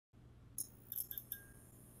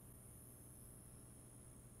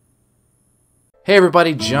Hey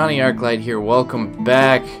everybody, Jonny Arclight here. Welcome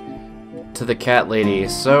back to the cat lady.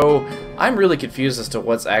 So, I'm really confused as to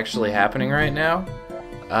what's actually happening right now.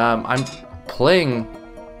 I'm playing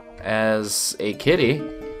as a kitty.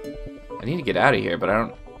 I need to get out of here, but I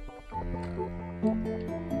don't...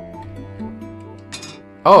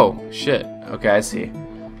 Oh, shit. Okay, I see.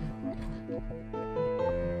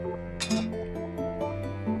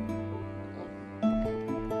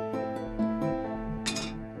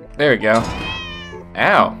 There we go.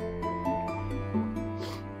 Ow.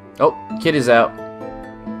 Oh, kitty's out.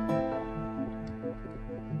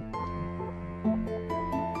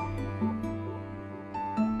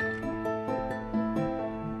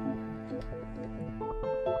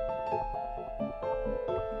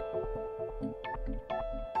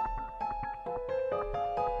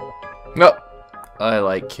 Nope. I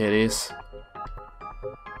like kitties.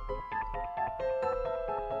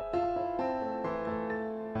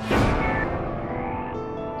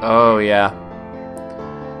 Oh, yeah.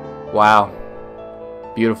 Wow.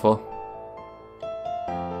 Beautiful.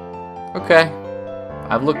 Okay.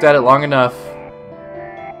 I've looked at it long enough.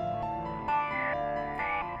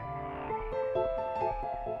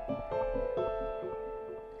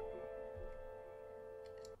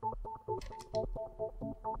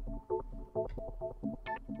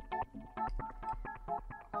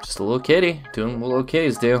 Just a little kitty doing what little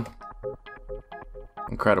kitties do.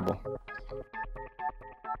 Incredible.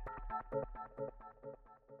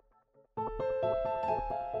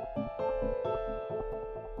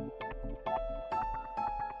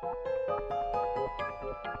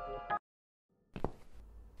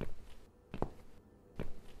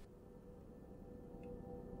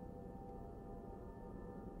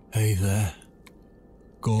 Hey there,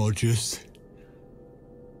 gorgeous.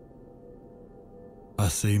 I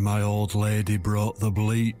see my old lady brought the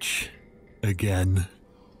bleach again.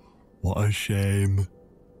 What a shame.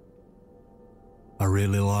 I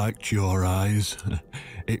really liked your eyes.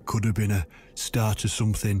 It could have been a start of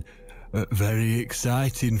something very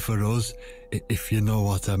exciting for us, if you know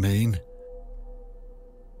what I mean.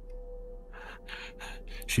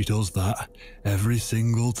 She does that every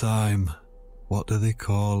single time. What do they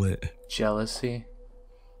call it? Jealousy?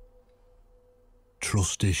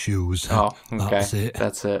 Trust issues. Oh, okay. That's it.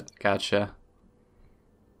 That's it. Gotcha.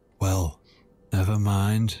 Well, never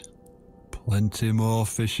mind. Plenty more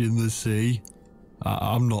fish in the sea.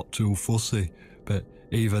 I'm not too fussy, but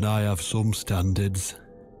even I have some standards.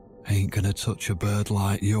 Ain't gonna touch a bird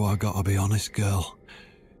like you, I gotta be honest, girl.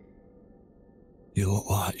 You look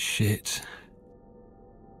like shit.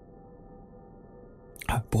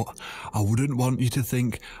 But I wouldn't want you to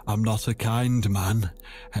think I'm not a kind man.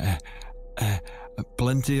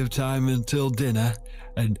 Plenty of time until dinner,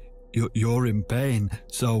 and you're in pain,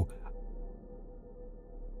 so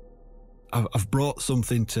I've brought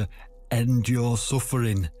something to end your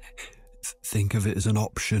suffering. Think of it as an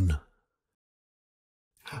option.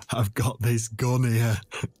 I've got this gun here.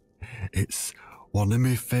 It's one of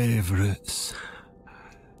my favourites.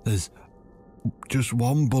 There's just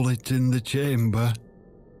one bullet in the chamber.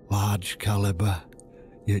 Large caliber.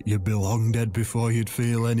 You'd be long dead before you'd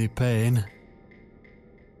feel any pain.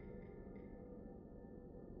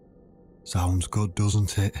 Sounds good,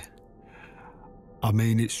 doesn't it? I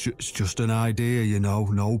mean, it's just an idea, you know,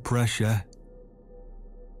 no pressure.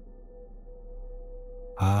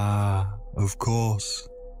 Ah, of course.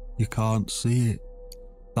 You can't see it.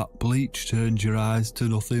 That bleach turns your eyes to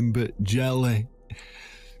nothing but jelly.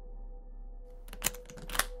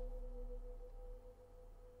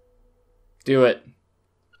 Do it.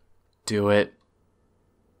 Do it.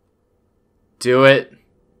 Do it.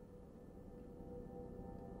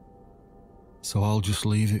 So I'll just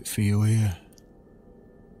leave it for you here.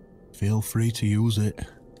 Feel free to use it.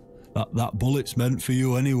 That bullet's meant for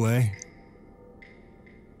you anyway.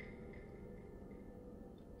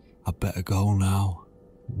 I'd better go now.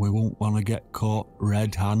 We won't want to get caught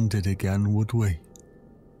red-handed again, would we?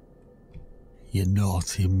 You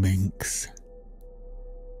naughty minx.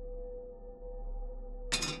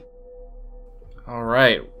 All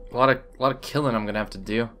right. A lot of killing I'm gonna have to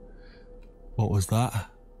do. What was that?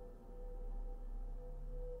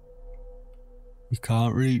 You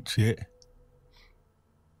can't reach it.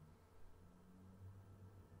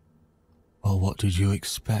 Well, what did you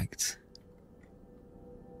expect?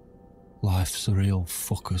 Life's a real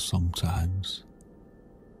fucker sometimes.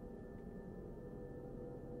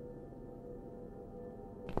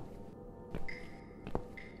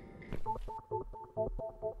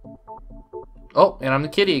 Oh, and I'm the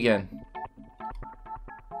kitty again.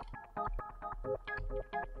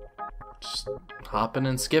 Just hopping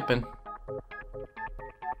and skipping.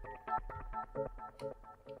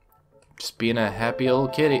 being a happy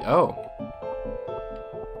old kitty. Oh.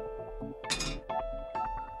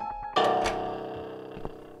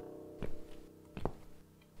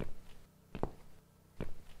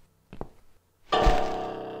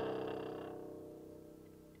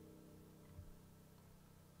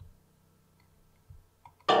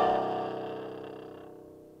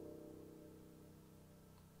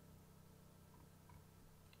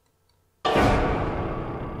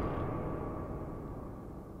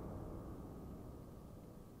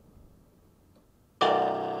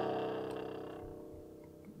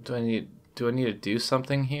 Do I need to do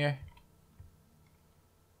something here?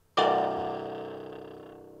 I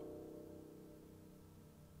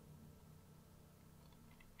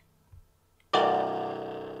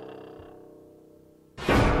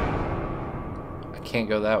can't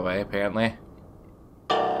go that way, apparently.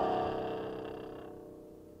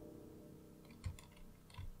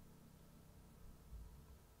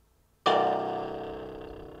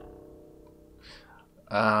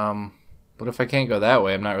 What if I can't go that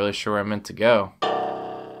way? I'm not really sure where I'm meant to go.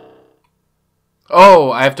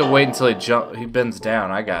 Oh, I have to wait until he bends down.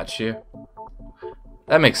 I got you.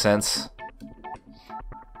 That makes sense.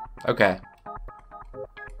 Okay.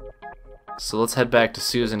 So let's head back to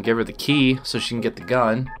Susan, give her the key so she can get the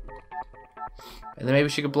gun. And then maybe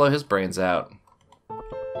she could blow his brains out.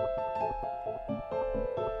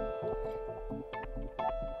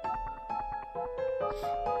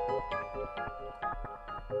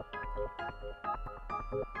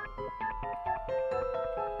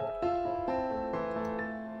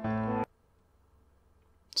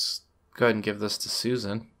 Let's go ahead and give this to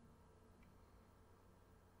Susan.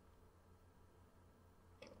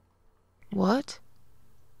 What?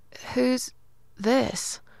 Who's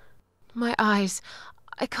this? My eyes.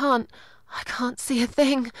 I can't see a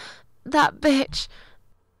thing. That bitch.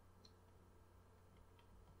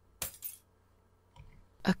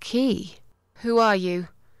 A key? Who are you?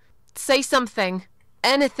 Say something.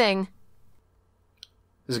 Anything.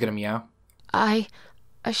 This is gonna meow. I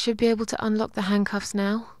should be able to unlock the handcuffs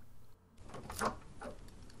now.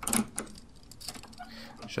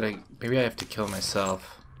 Should I? Maybe I have to kill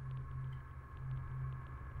myself.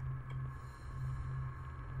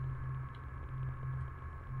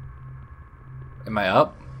 Am I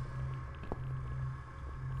up?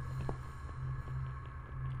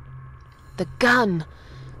 The gun!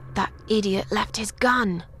 That idiot left his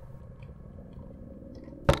gun!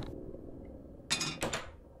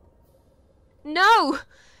 No!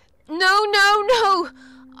 No, no, no!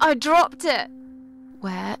 I dropped it!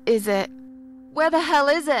 Where is it? Where the hell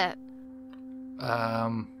is it?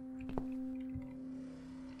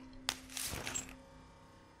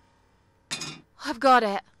 I've got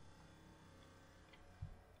it.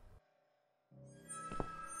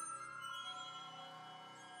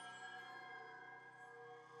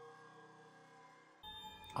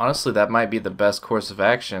 Honestly, that might be the best course of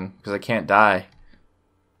action, because I can't die.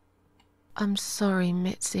 I'm sorry,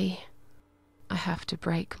 Mitzi. I have to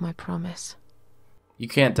break my promise. You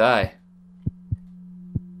can't die.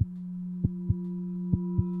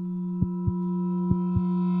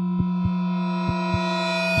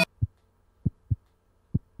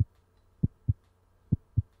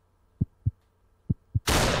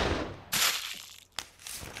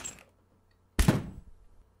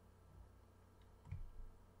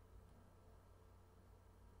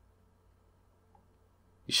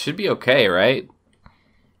 You should be okay, right?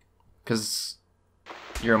 Because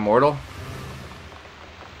you're immortal?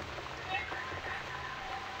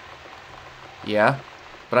 Yeah,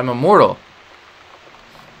 but I'm immortal.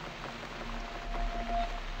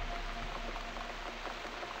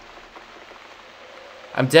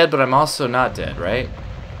 I'm dead, but I'm also not dead, right?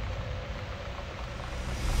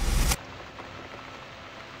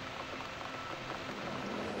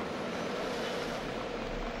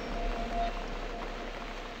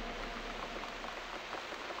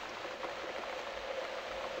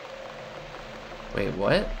 Wait,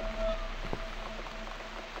 what?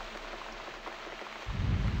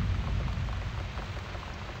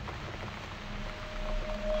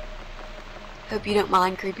 Hope you don't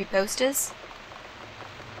mind creepy posters.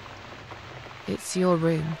 It's your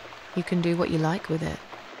room. You can do what you like with it.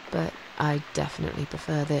 But I definitely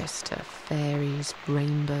prefer this to fairies,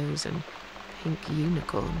 rainbows, and pink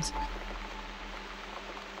unicorns.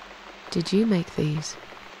 Did you make these?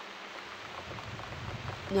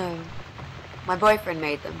 No. My boyfriend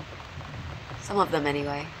made them. Some of them,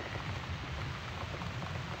 anyway.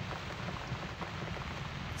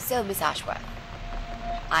 So, Miss Ashworth,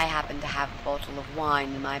 I happen to have a bottle of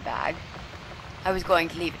wine in my bag. I was going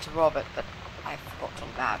to leave it to Robert, but I forgot all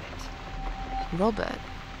about it. Robert?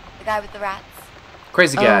 The guy with the rats?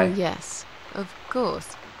 Crazy guy. Oh, yes. Of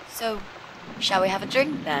course. So, shall we have a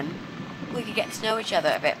drink then? We could get to know each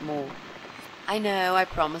other a bit more. I know, I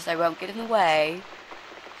promise I won't get in the way.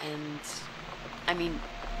 And, I mean,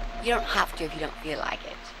 you don't have to if you don't feel like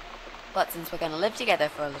it. But since we're going to live together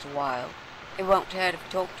for a little while, it won't hurt if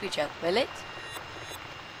we talk to each other, will it?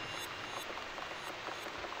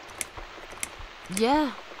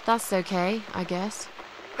 Yeah, that's okay, I guess.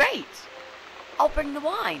 Great! I'll bring the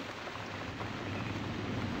wine.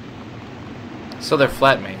 So they're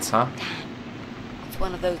flatmates, huh? It's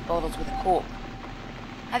one of those bottles with a cork.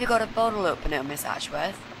 Have you got a bottle opener, Miss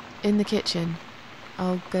Ashworth? In the kitchen.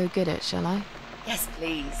 I'll go get it, shall I? Yes,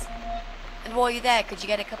 please. And while you're there, could you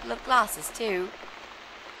get a couple of glasses too?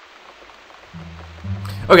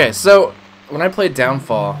 Okay, so when I played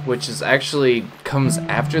Downfall, which is actually comes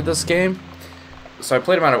after this game, so I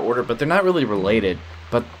played them out of order, but they're not really related.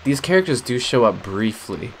 But these characters do show up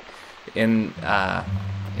briefly in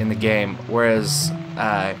the game, whereas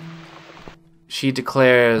she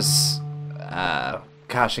declares,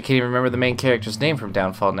 gosh, I can't even remember the main character's name from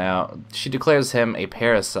Downfall now. She declares him a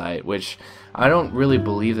parasite, which I don't really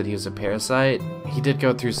believe that he was a parasite. He did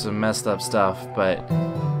go through some messed up stuff, but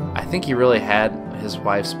I think he really had his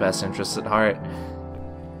wife's best interests at heart.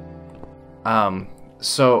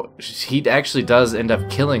 So he actually does end up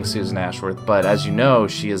killing Susan Ashworth, but as you know,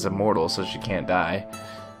 she is immortal, so she can't die.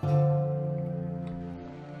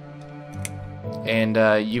 And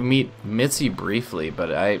you meet Mitzi briefly,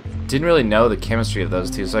 but I didn't really know the chemistry of those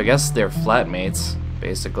two, so I guess they're flatmates,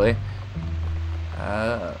 basically.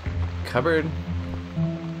 Cupboard.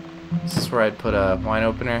 Is this where I'd put a wine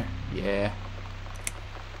opener? Yeah.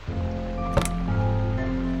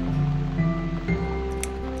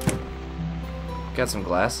 Got some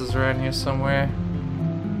glasses around here somewhere.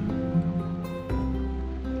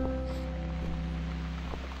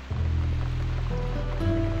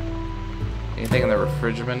 Anything in the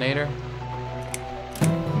refrigerator?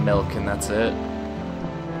 Milk, and that's it.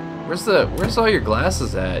 Where's all your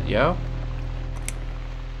glasses at, yo?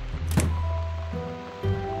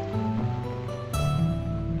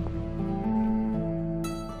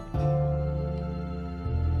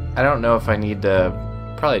 I don't know if I need to.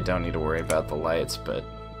 Probably don't need to worry about the lights, but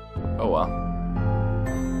oh well.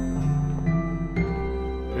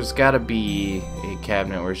 There's gotta be a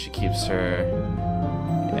cabinet where she keeps her.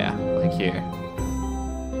 Yeah, like here.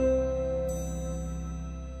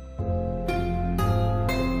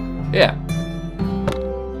 Yeah.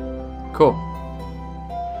 Cool.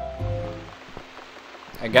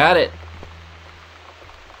 I got it.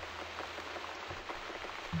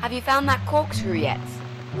 Have you found that corkscrew yet?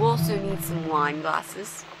 We also need some wine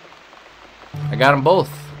glasses. I got them both.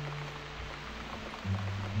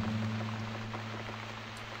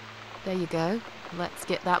 There you go. Let's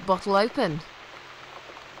get that bottle open.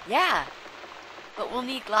 Yeah, but we'll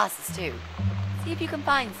need glasses too. See if you can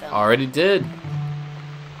find some. Already did.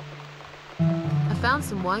 I found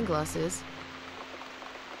some wine glasses.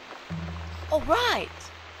 All right,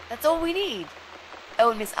 that's all we need.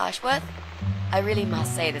 Oh, and Miss Ashworth, I really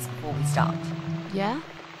must say this before we start. Yeah?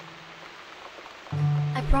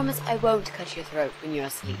 I promise I won't cut your throat when you're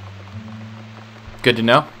asleep. Good to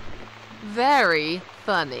know. Very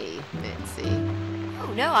funny, Mitzi.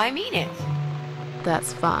 Oh no, I mean it.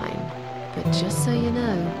 That's fine. But just so you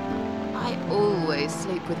know, I always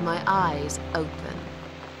sleep with my eyes open.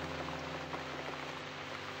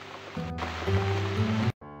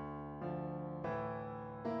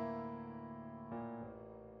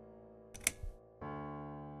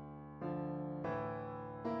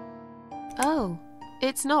 Oh,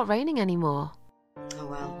 it's not raining anymore. Oh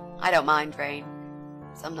well, I don't mind rain.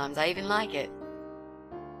 Sometimes I even like it.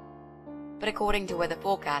 But according to weather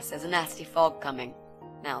forecast, there's a nasty fog coming.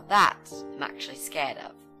 Now that I'm actually scared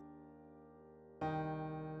of.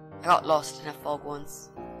 I got lost in a fog once,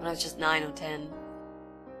 when I was just 9 or 10.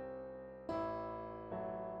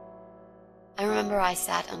 I remember I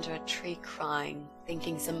sat under a tree crying,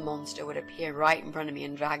 thinking some monster would appear right in front of me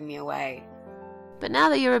and drag me away. But now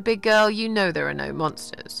that you're a big girl, you know there are no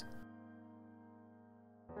monsters.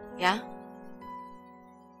 Yeah?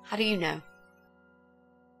 How do you know?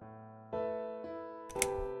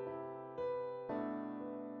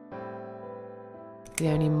 The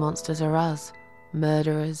only monsters are us.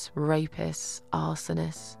 Murderers, rapists,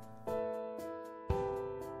 arsonists.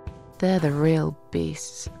 They're the real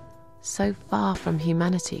beasts. So far from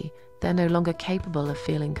humanity, they're no longer capable of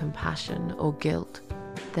feeling compassion or guilt.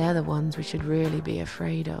 They're the ones we should really be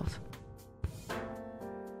afraid of.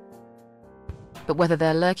 But whether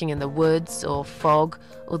they're lurking in the woods or fog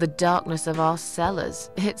or the darkness of our cellars,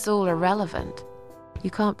 it's all irrelevant. You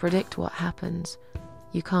can't predict what happens.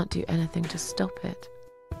 You can't do anything to stop it.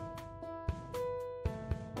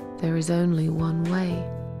 There is only one way.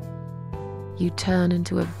 You turn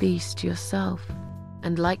into a beast yourself,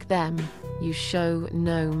 and like them, you show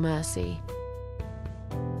no mercy.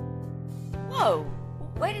 Whoa!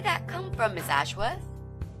 Where did that come from, Miss Ashworth?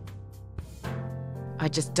 I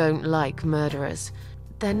just don't like murderers.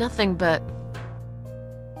 They're nothing but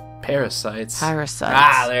Parasites. parasites.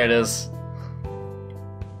 Ah, there it is.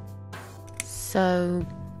 So,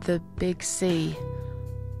 the Big C.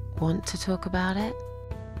 Want to talk about it?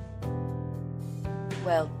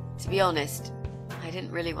 Well, to be honest, I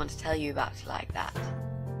didn't really want to tell you about it like that.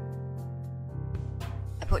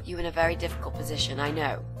 I put you in a very difficult position, I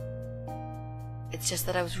know. It's just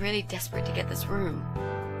that I was really desperate to get this room.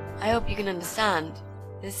 I hope you can understand.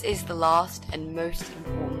 This is the last and most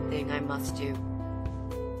important thing I must do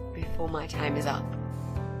before my time is up.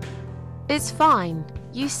 It's fine.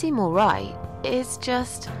 You seem alright. It's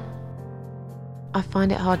just... I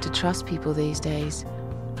find it hard to trust people these days.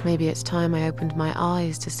 Maybe it's time I opened my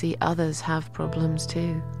eyes to see others have problems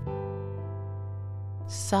too.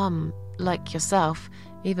 Some, like yourself,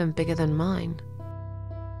 even bigger than mine.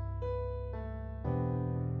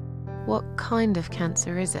 What kind of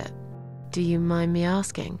cancer is it? Do you mind me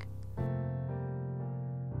asking?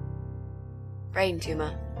 Brain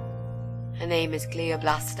tumor. Her name is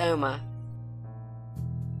glioblastoma.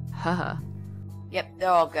 Haha. Yep, they're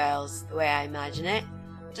all girls, the way I imagine it.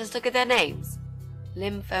 Just look at their names.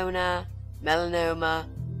 Lymphoma, melanoma,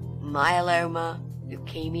 myeloma,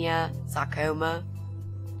 leukemia, sarcoma.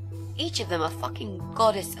 Each of them a fucking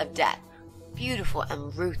goddess of death. Beautiful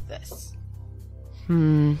and ruthless.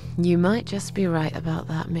 You might just be right about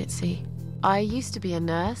that, Mitzi. I used to be a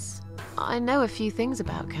nurse. I know a few things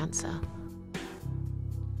about cancer.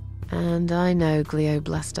 And I know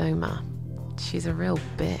glioblastoma. She's a real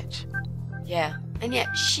bitch. Yeah, and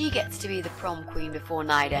yet she gets to be the prom queen before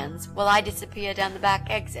night ends, while I disappear down the back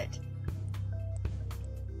exit.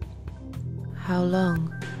 How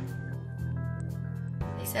long?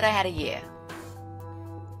 They said I had a year.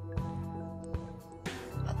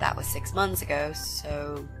 But that was 6 months ago,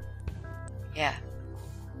 so... yeah.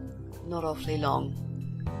 Not awfully long.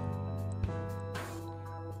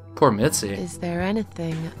 Poor Mitzi. Is there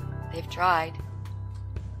anything... They've tried.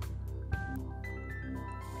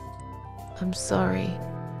 I'm sorry.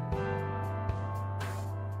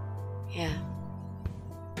 Yeah.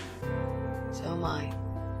 So am I.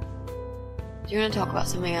 Do you want to talk about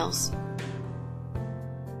something else?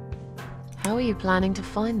 How are you planning to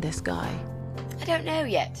find this guy? I don't know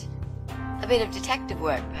yet. A bit of detective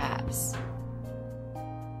work, perhaps.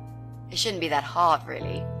 It shouldn't be that hard,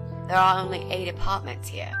 really. There are only 8 apartments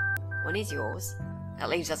here. 1 is yours. That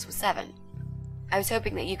leaves us with 7. I was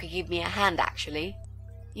hoping that you could give me a hand, actually.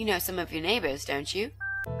 You know some of your neighbors, don't you?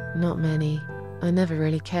 Not many. I never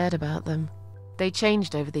really cared about them. They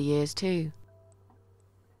changed over the years, too.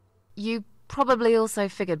 You probably also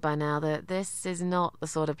figured by now that this is not the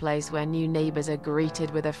sort of place where new neighbors are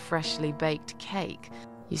greeted with a freshly baked cake.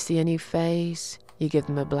 You see a new face, you give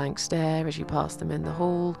them a blank stare as you pass them in the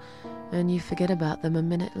hall, and you forget about them a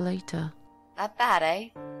minute later. That bad, eh?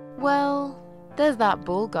 Well, there's that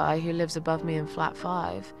bald guy who lives above me in flat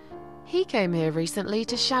 5. He came here recently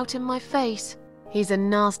to shout in my face. He's a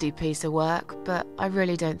nasty piece of work, but I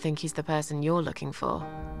really don't think he's the person you're looking for.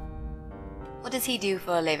 What does he do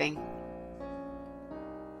for a living?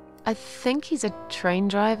 I think he's a train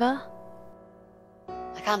driver.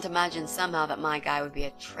 I can't imagine somehow that my guy would be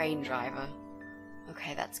a train driver.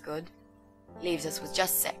 Okay, that's good. Leaves us with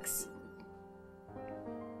just 6.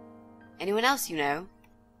 Anyone else you know?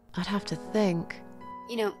 I'd have to think.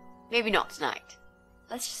 You know, maybe not tonight.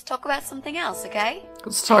 Let's just talk about something else, okay?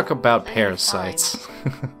 Let's talk about Okay, parasites.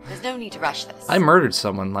 There's no need to rush this. I murdered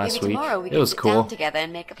someone last Maybe week. tomorrow we It can was sit cool. down together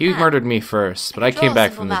and make a He plan. murdered me first, but I Draw came a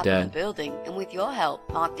back simple from the map of dead. building, and with your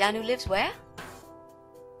help, mark down who lives where.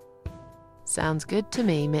 Sounds good to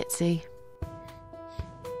me, Mitzi.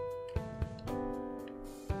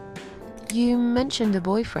 You mentioned a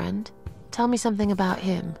boyfriend. Tell me something about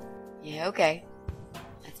him. Yeah, okay.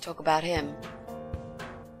 Let's talk about him.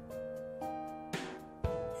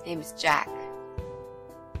 His name is Jack.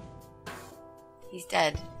 He's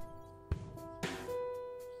dead.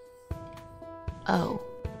 Oh.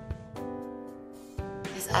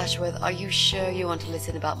 Miss Ashworth, are you sure you want to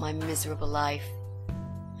listen about my miserable life?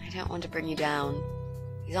 I don't want to bring you down.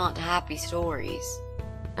 These aren't happy stories.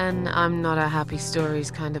 And I'm not a happy stories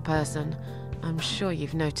kind of person. I'm sure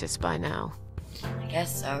you've noticed by now. I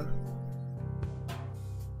guess so.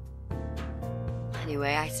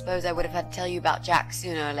 Anyway, I suppose I would have had to tell you about Jack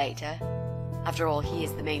sooner or later. After all, he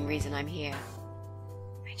is the main reason I'm here.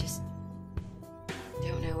 I just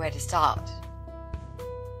don't know where to start.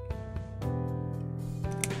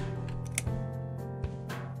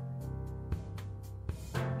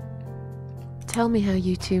 Tell me how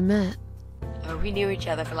you two met. Oh, we knew each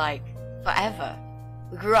other for like forever.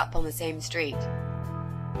 We grew up on the same street.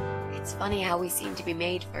 It's funny how we seem to be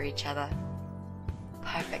made for each other.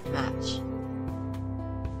 Perfect match.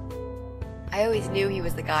 I always knew he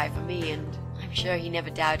was the guy for me, and I'm sure he never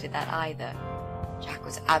doubted that either. Jack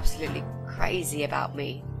was absolutely crazy about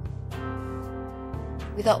me.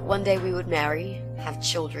 We thought one day we would marry, have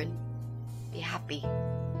children, be happy.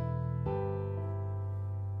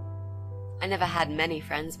 I never had many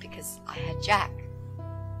friends because I had Jack.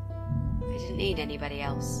 I didn't need anybody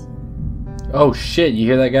else. Oh shit, you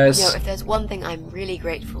hear that, guys? You know, if there's one thing I'm really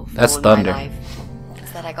grateful for That's in thunder. my life,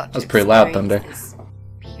 it's that I got That's to pretty loud experience thunder.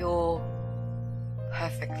 this pure,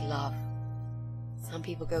 perfect love. Some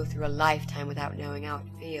people go through a lifetime without knowing how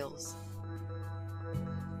it feels.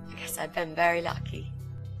 I guess I've been very lucky.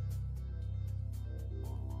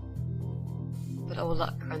 But all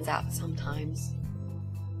luck runs out sometimes.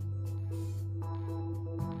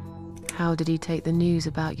 How did he take the news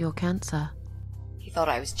about your cancer? He thought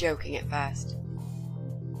I was joking at first.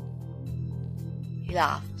 He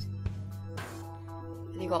laughed.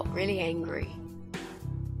 And he got really angry.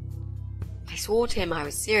 I swore to him I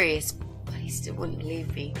was serious, but he still wouldn't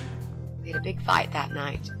believe me. We had a big fight that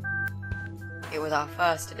night. It was our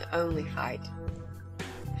first and only fight.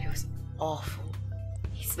 But it was awful.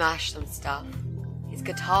 He smashed some stuff. His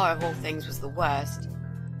guitar of all things was the worst.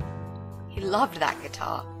 He loved that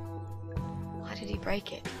guitar. Why did he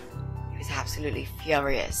break it? He was absolutely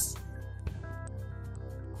furious.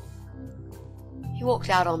 He walked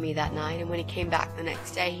out on me that night, and when he came back the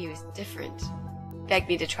next day, he was different. Begged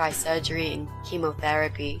me to try surgery and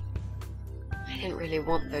chemotherapy. I didn't really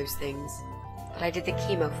want those things, but I did the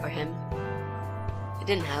chemo for him. It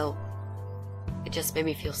didn't help. It just made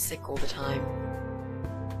me feel sick all the time.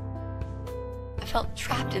 I felt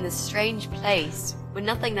trapped in this strange place where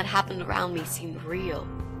nothing that happened around me seemed real.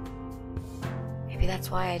 Maybe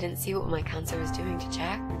that's why I didn't see what my cancer was doing to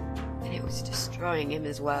Jack, and it was destroying him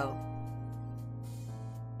as well.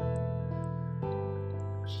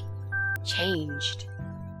 He changed.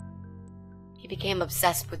 He became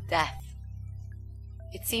obsessed with death.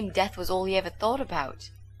 It seemed death was all he ever thought about,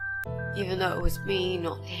 even though it was me,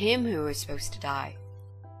 not him, who was supposed to die.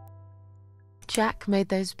 Jack made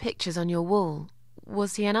those pictures on your wall.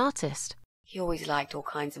 Was he an artist? He always liked all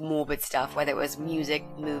kinds of morbid stuff, whether it was music,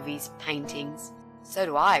 movies, paintings. So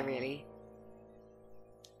do I, really.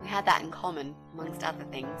 We had that in common, amongst other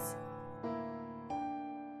things.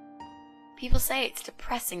 People say it's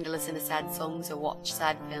depressing to listen to sad songs or watch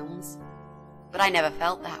sad films, but I never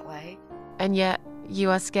felt that way. And yet, you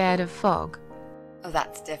are scared of fog? Oh,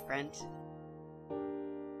 that's different.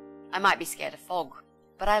 I might be scared of fog,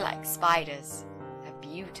 but I like spiders. They're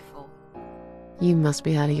beautiful. You must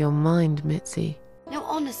be out of your mind, Mitzi. No,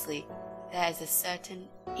 honestly, there is a certain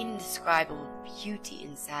indescribable beauty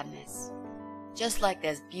in sadness. Just like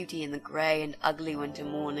there's beauty in the grey and ugly winter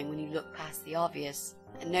morning when you look past the obvious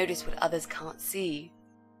and notice what others can't see.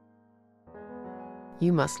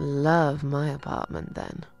 You must love my apartment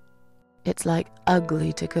then. It's like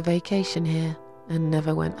Ugly took a vacation here and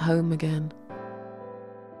never went home again.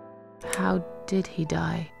 How did he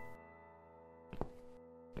die?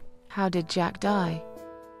 How did Jack die?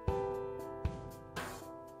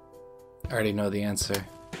 I already know the answer.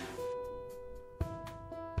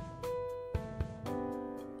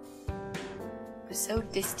 It was so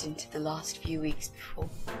distant the last few weeks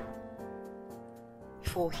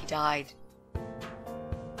before he died.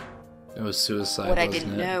 It was suicide, What I wasn't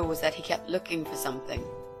didn't it? know was that he kept looking for something.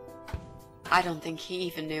 I don't think he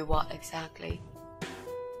even knew what exactly.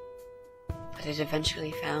 But it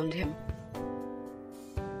eventually found him.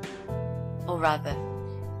 Or rather,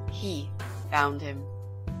 he found him.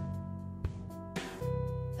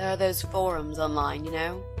 There are those forums online, you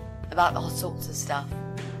know, about all sorts of stuff.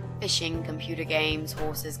 Fishing, computer games,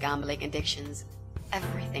 horses, gambling, addictions,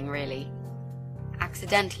 everything really.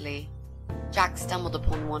 Accidentally, Jack stumbled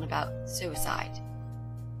upon one about suicide.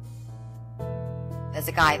 There's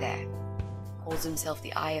a guy there, calls himself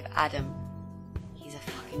the Eye of Adam. He's a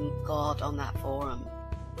fucking god on that forum.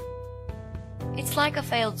 It's like a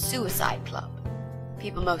failed suicide club.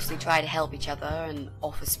 People mostly try to help each other and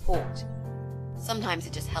offer support. Sometimes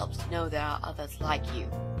it just helps to know there are others like you.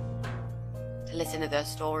 To listen to their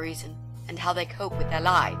stories and how they cope with their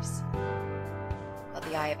lives. But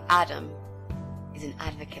the Eye of Adam is an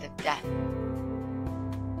advocate of death.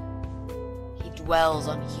 He dwells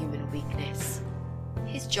on human weakness.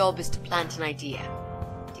 His job is to plant an idea,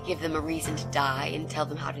 to give them a reason to die and tell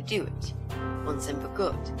them how to do it, once and for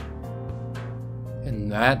good.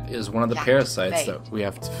 And that is one of the Jack parasites failed. that we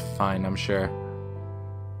have to find, I'm sure.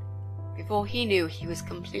 Before he knew, he was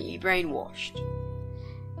completely brainwashed.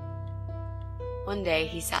 One day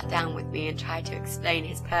he sat down with me and tried to explain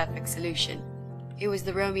his perfect solution. It was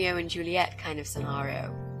the Romeo and Juliet kind of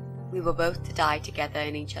scenario. We were both to die together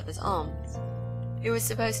in each other's arms. It was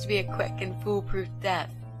supposed to be a quick and foolproof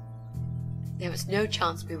death. There was no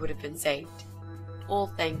chance we would have been saved, all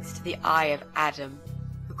thanks to the eye of Adam,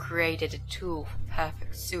 who created a tool for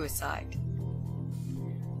perfect suicide.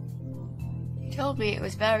 He told me it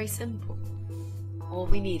was very simple. All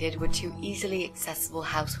we needed were 2 easily accessible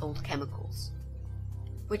household chemicals,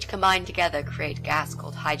 which combined together create a gas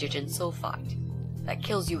called hydrogen sulfide that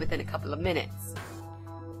kills you within a couple of minutes.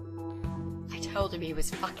 I told him he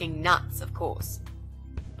was fucking nuts, of course,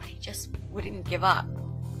 but he just wouldn't give up.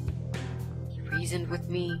 He reasoned with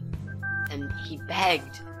me, and he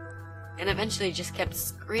begged, and eventually just kept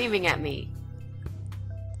screaming at me.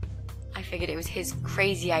 I figured it was his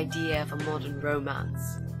crazy idea of a modern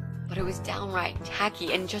romance, but it was downright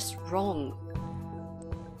tacky and just wrong.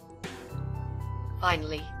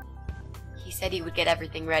 Finally, he said he would get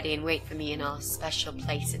everything ready and wait for me in our special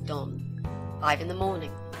place at dawn, 5 in the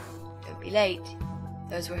morning. Don't be late.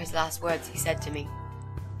 Those were his last words he said to me.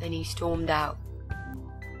 Then he stormed out.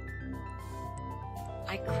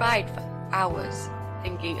 I cried for hours,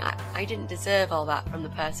 thinking I didn't deserve all that from the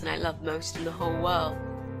person I loved most in the whole world.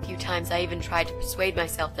 A few times I even tried to persuade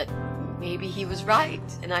myself that maybe he was right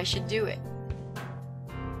and I should do it.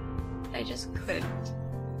 But I just couldn't.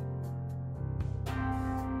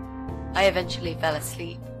 I eventually fell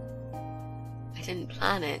asleep. I didn't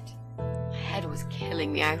plan it. My head was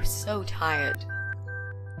killing me. I was so tired.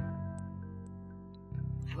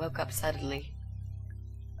 I woke up suddenly.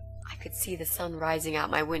 I could see the sun rising out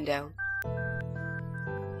my window.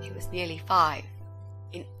 It was nearly 5.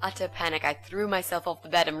 In utter panic, I threw myself off the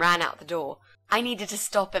bed and ran out the door. I needed to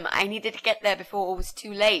stop him. I needed to get there before it was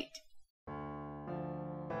too late.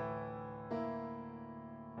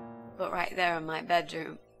 But right there in my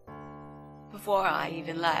bedroom, before I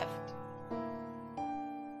even left,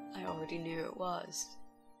 I already knew it was.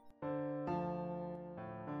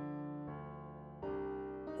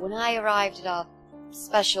 When I arrived at our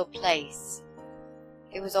special place,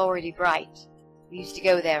 it was already bright. We used to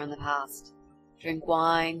go there in the past, drink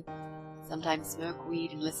wine, sometimes smoke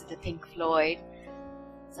weed and listen to Pink Floyd,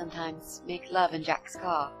 sometimes make love in Jack's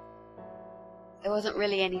car. There wasn't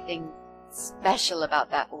really anything special about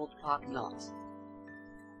that old parking lot.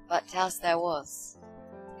 But to us there was.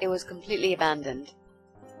 It was completely abandoned.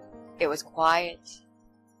 It was quiet.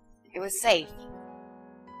 It was safe.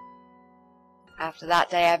 After that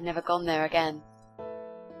day, I've never gone there again.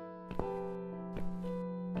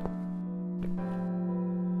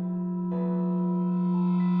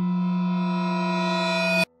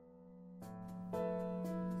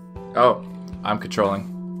 Oh, I'm controlling.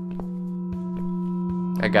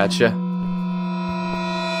 I gotcha.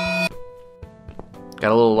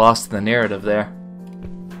 Got a little lost in the narrative there.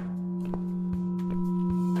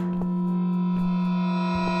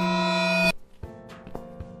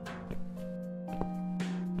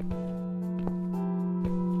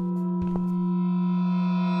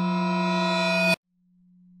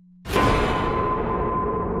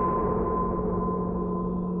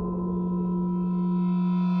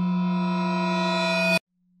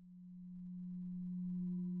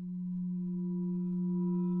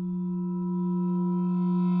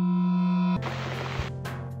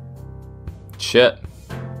 Shit.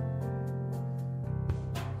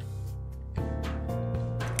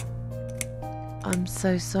 I'm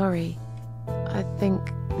so sorry. I think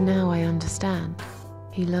now I understand.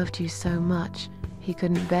 He loved you so much, he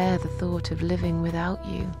couldn't bear the thought of living without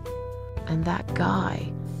you. And that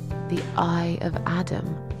guy, the Eye of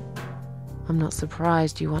Adam. I'm not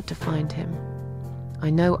surprised you want to find him. I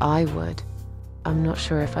know I would. I'm not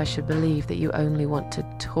sure if I should believe that you only want to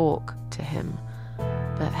talk to him.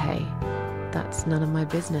 But hey, that's none of my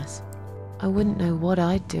business. I wouldn't know what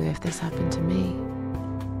I'd do if this happened to me.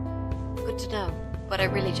 Good to know, but I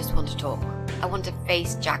really just want to talk. I want to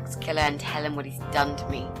face Jack's killer and tell him what he's done to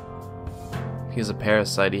me. He's a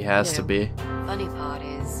parasite, he has to be. The funny part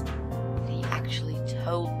is that he actually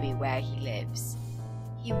told me where he lives.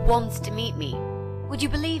 He wants to meet me. Would you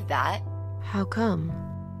believe that? How come?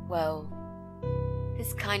 Well,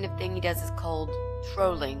 this kind of thing he does is called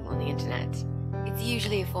trolling on the internet. It's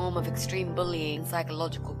usually a form of extreme bullying and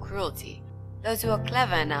psychological cruelty. Those who are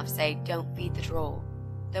clever enough say, don't feed the troll.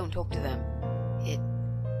 Don't talk to them.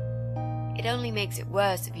 It only makes it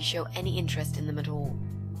worse if you show any interest in them at all.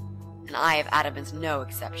 And Eye of Adam is no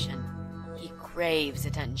exception. He craves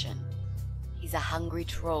attention. He's a hungry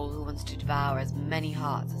troll who wants to devour as many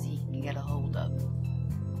hearts as he can get a hold of.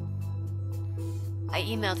 I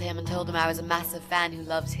emailed him and told him I was a massive fan who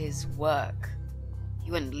loves his work. He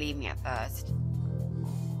wouldn't believe me at first.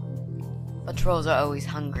 But trolls are always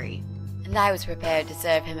hungry, and I was prepared to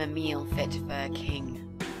serve him a meal fit for a king.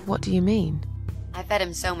 What do you mean? I fed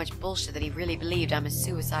him so much bullshit that he really believed I'm a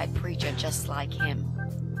suicide preacher just like him.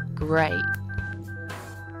 Great.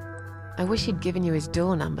 I wish he'd given you his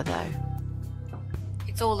door number, though.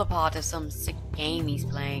 It's all a part of some sick game he's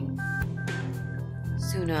playing.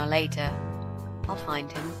 Sooner or later, I'll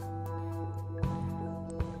find him.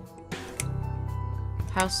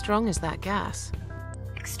 How strong is that gas?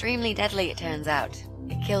 Extremely deadly, it turns out.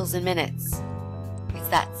 It kills in minutes. It's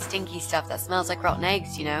that stinky stuff that smells like rotten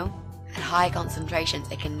eggs, you know? At high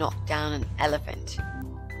concentrations, it can knock down an elephant.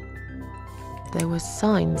 There were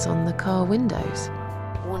signs on the car windows.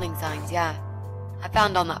 Warning signs, yeah. I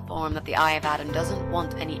found on that forum that the Eye of Adam doesn't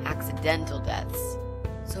want any accidental deaths.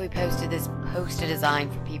 So he posted this poster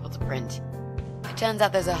design for people to print. It turns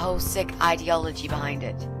out there's a whole sick ideology behind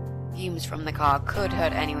it. Fumes from the car could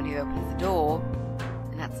hurt anyone who opens the door,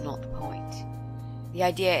 and that's not the point. The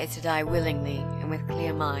idea is to die willingly and with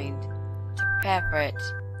clear mind, to prepare for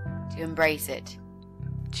it, to embrace it.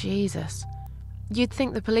 Jesus. You'd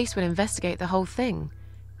think the police would investigate the whole thing.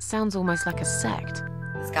 Sounds almost like a sect.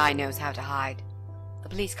 This guy knows how to hide. The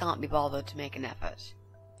police can't be bothered to make an effort.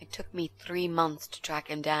 It took me 3 months to track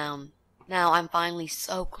him down. Now I'm finally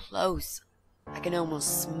so close. I can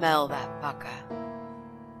almost smell that fucker.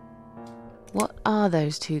 What are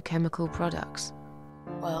those two chemical products?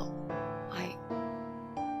 Well,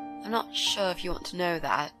 I'm not sure if you want to know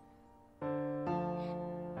that.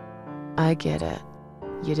 I get it.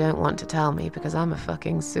 You don't want to tell me because I'm a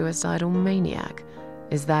fucking suicidal maniac.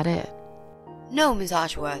 Is that it? No, Miss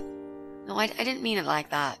Ashworth. No, I didn't mean it like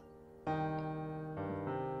that.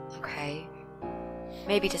 Okay.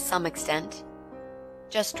 Maybe to some extent.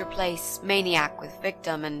 Just replace maniac with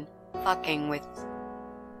victim and fucking with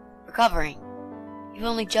recovering. You've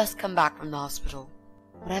only just come back from the hospital.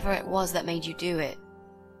 Whatever it was that made you do it,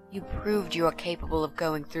 you proved you are capable of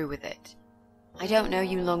going through with it. I don't know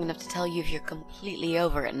you long enough to tell you if you're completely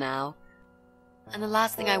over it now. And the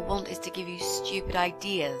last thing I want is to give you stupid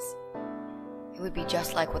ideas. It would be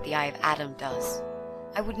just like what the Eye of Adam does.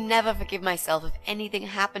 I would never forgive myself if anything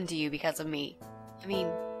happened to you because of me. I mean,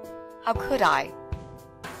 how could I?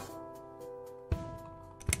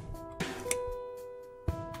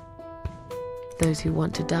 Those who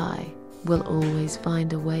want to die will always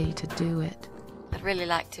find a way to do it. I'd really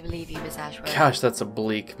like to believe you, Miss Ashworth. Gosh, that's a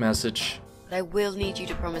bleak message. But I will need you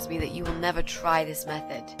to promise me that you will never try this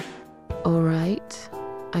method. Alright,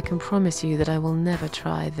 I can promise you that I will never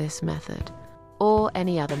try this method. Or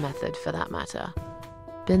any other method for that matter.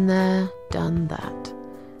 Been there, done that.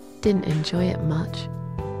 Didn't enjoy it much.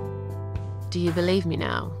 Do you believe me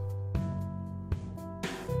now?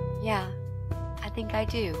 Yeah, I think I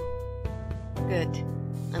do. Good.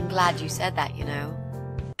 I'm glad you said that, you know.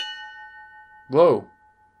 Whoa.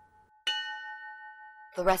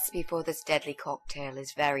 The recipe for this deadly cocktail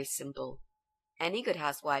is very simple. Any good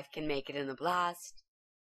housewife can make it in a blast.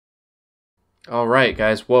 Alright,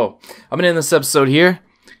 guys. Whoa. I'm going to end this episode here.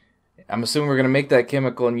 I'm assuming we're going to make that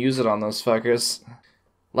chemical and use it on those fuckers.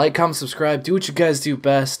 Like, comment, subscribe. Do what you guys do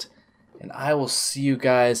best. And I will see you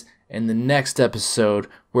guys in the next episode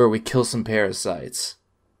where we kill some parasites.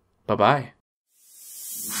 Bye-bye.